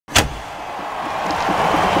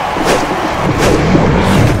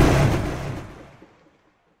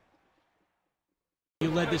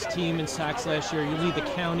this team in sacks last year. You lead the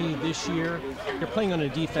county this year. You're playing on a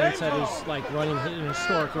defense that is like hitting a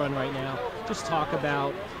historic run right now. Just talk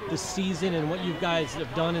about the season and what you guys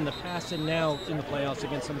have done in the past and now in the playoffs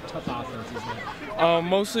against some tough offenses now.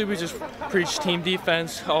 Mostly we just preach team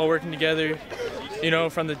defense, all working together, you know,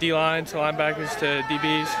 from the D-line to linebackers to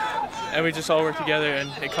DBs, and we just all work together and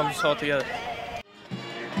it comes all together.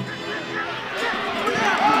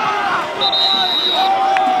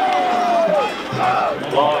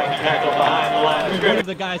 One of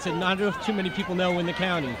the guys that not too many people know in the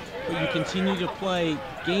county, but you continue to play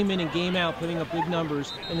game in and game out, putting up big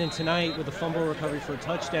numbers, and then tonight with a fumble recovery for a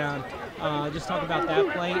touchdown. Just talk about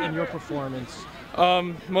that play and your performance.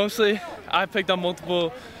 Mostly I picked up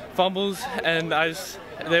multiple fumbles, and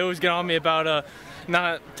they always get on me about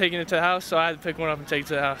not taking it to the house, so I had to pick one up and take it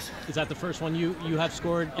to the house. Is that the first one you have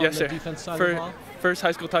scored on yes, the sir. Defense side of the ball? First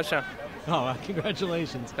high school touchdown. Oh,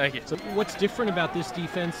 congratulations. Thank you. So what's different about this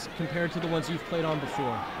defense compared to the ones you've played on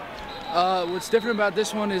before? What's different about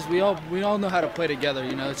this one is we all know how to play together.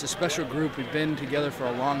 You know, it's a special group. We've been together for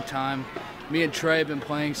a long time. Me and Trey have been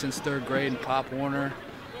playing since 3rd grade in Pop Warner.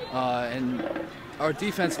 And our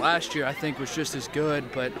defense last year, I think, was just as good,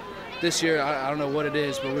 but this year, I don't know what it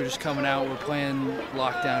is, but we're just coming out, we're playing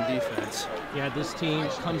lockdown defense. Yeah, this team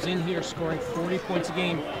comes in here scoring 40 points a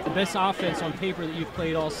game, the best offense on paper that you've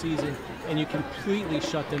played all season, and you completely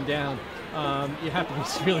shut them down. You have to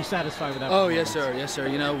be really satisfied with that. Oh, yes, sir. Yes, sir.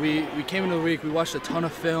 You know, we came into the week, we watched a ton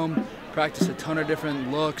of film, practiced a ton of different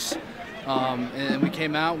looks, and we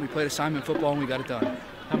came out, and we played assignment football, and we got it done.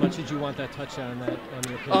 How much did you want that touchdown on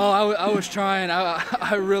your pitch? Oh, I was trying.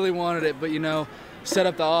 I really wanted it, but, you know, set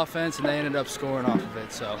up the offense, and they ended up scoring off of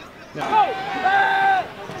it. So.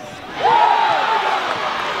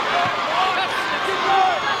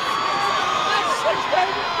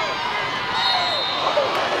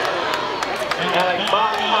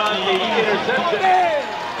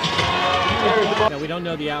 Now, we don't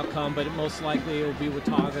know the outcome, but most likely it will be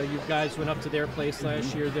Watauga. You guys went up to their place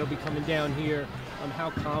last year. They'll be coming down here.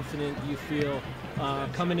 How confident do you feel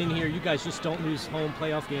coming in here? You guys just don't lose home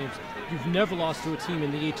playoff games. You've never lost to a team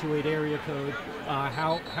in the 828 area code.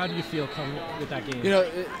 How do you feel coming with that game? You know,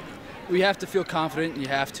 we have to feel confident. You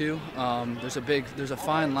have to. There's a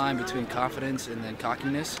fine line between confidence and then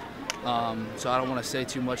cockiness. So I don't want to say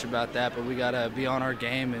too much about that, but we got to be on our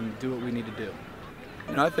game and do what we need to do.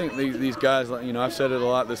 You know, I think these guys, you know, I've said it a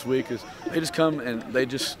lot this week, is they just come and they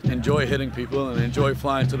just enjoy hitting people and enjoy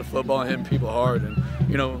flying to the football and hitting people hard. And,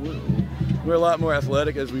 you know, we're a lot more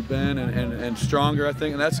athletic as we've been and stronger, I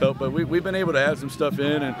think, and that's helped. But we've been able to add some stuff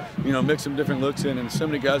in and, you know, mix some different looks in. And so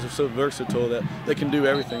many guys are so versatile that they can do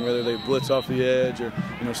everything, whether they blitz off the edge or,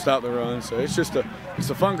 you know, stop the run. So it's just it's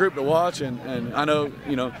a fun group to watch. And I know,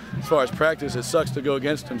 you know, as far as practice, it sucks to go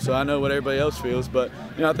against them. So I know what everybody else feels. But,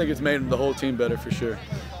 you know, I think it's made the whole team better for sure.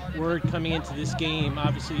 Word coming into this game,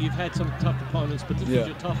 obviously you've had some tough opponents, but this was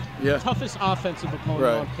your toughest offensive opponent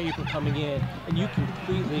on paper coming in, and you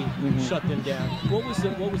completely shut them down. What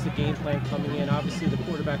was the game plan coming in? Obviously the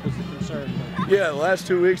quarterback was the concern. Yeah, the last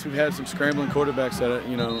 2 weeks we've had some scrambling quarterbacks that,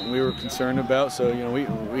 you know, we were concerned about. So, you know,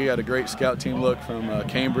 we had a great scout team look from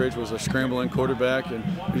Cambridge, was a scrambling quarterback, and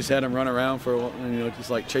we just had him run around for, you know, just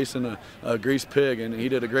like chasing a greased pig, and he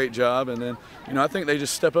did a great job. And then, you know, I think they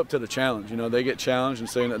just step up to the challenge. You know, they get challenged and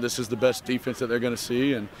saying that this is the best defense that they're going to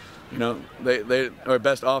see, and, you know, they are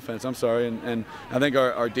best offense, I'm sorry, and I think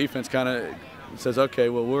our defense kind of says, okay,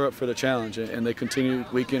 well, we're up for the challenge, and they continue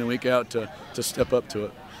week in and week out to step up to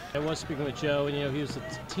it. I was speaking with Joe, and, you know, he was the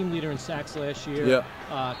team leader in sacks last year,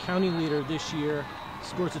 county leader this year,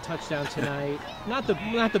 scores a touchdown tonight. Not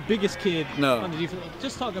the biggest kid on the defense.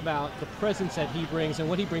 Just talk about the presence that he brings and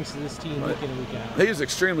what he brings to this team week in and week out. He's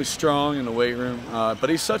extremely strong in the weight room, but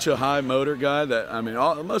he's such a high motor guy that, I mean,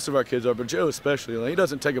 most of our kids are, but Joe especially. Like, he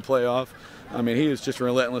doesn't take a play off. I mean, he is just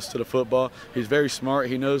relentless to the football. He's very smart.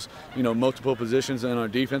 He knows, you know, multiple positions in our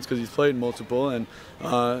defense because he's played multiple, and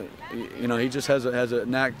you know, he just has a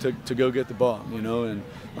knack to go get the ball, you know. And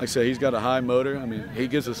like I say, he's got a high motor. I mean, he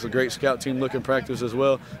gives us a great scout team look in practice as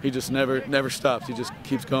well. He just never stops. He just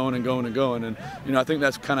keeps going and going and going. And, you know, I think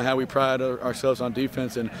that's kind of how we pride ourselves on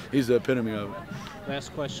defense, and he's the epitome of it.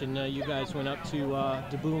 Last question. You guys went up to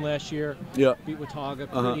DeBoone last year. Yeah. Beat Watauga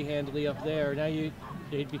pretty handily up there. Now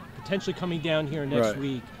they'd be potentially coming down here next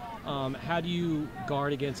week. How do you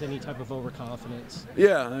guard against any type of overconfidence?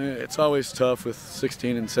 Yeah, I mean, it's always tough with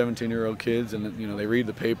 16 and 17-year-old kids, and, you know, they read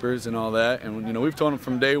the papers and all that. And, you know, we've told them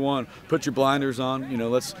from day one, put your blinders on. You know,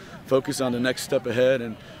 let's focus on the next step ahead.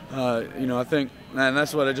 And you know, I think, and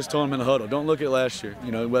that's what I just told them in the huddle. Don't look at last year.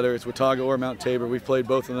 You know, whether it's Watauga or Mount Tabor, we've played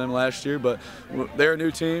both of them last year, but they're a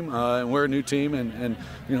new team and we're a new team, and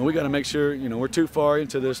you know, we got to make sure, you know, we're too far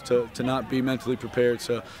into this to not be mentally prepared.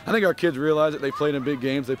 So I think our kids realize that they played in big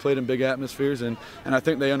games, they played in big atmospheres, and I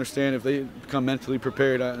think they understand if they become mentally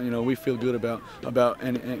prepared, you know, we feel good about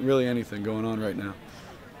really anything going on right now.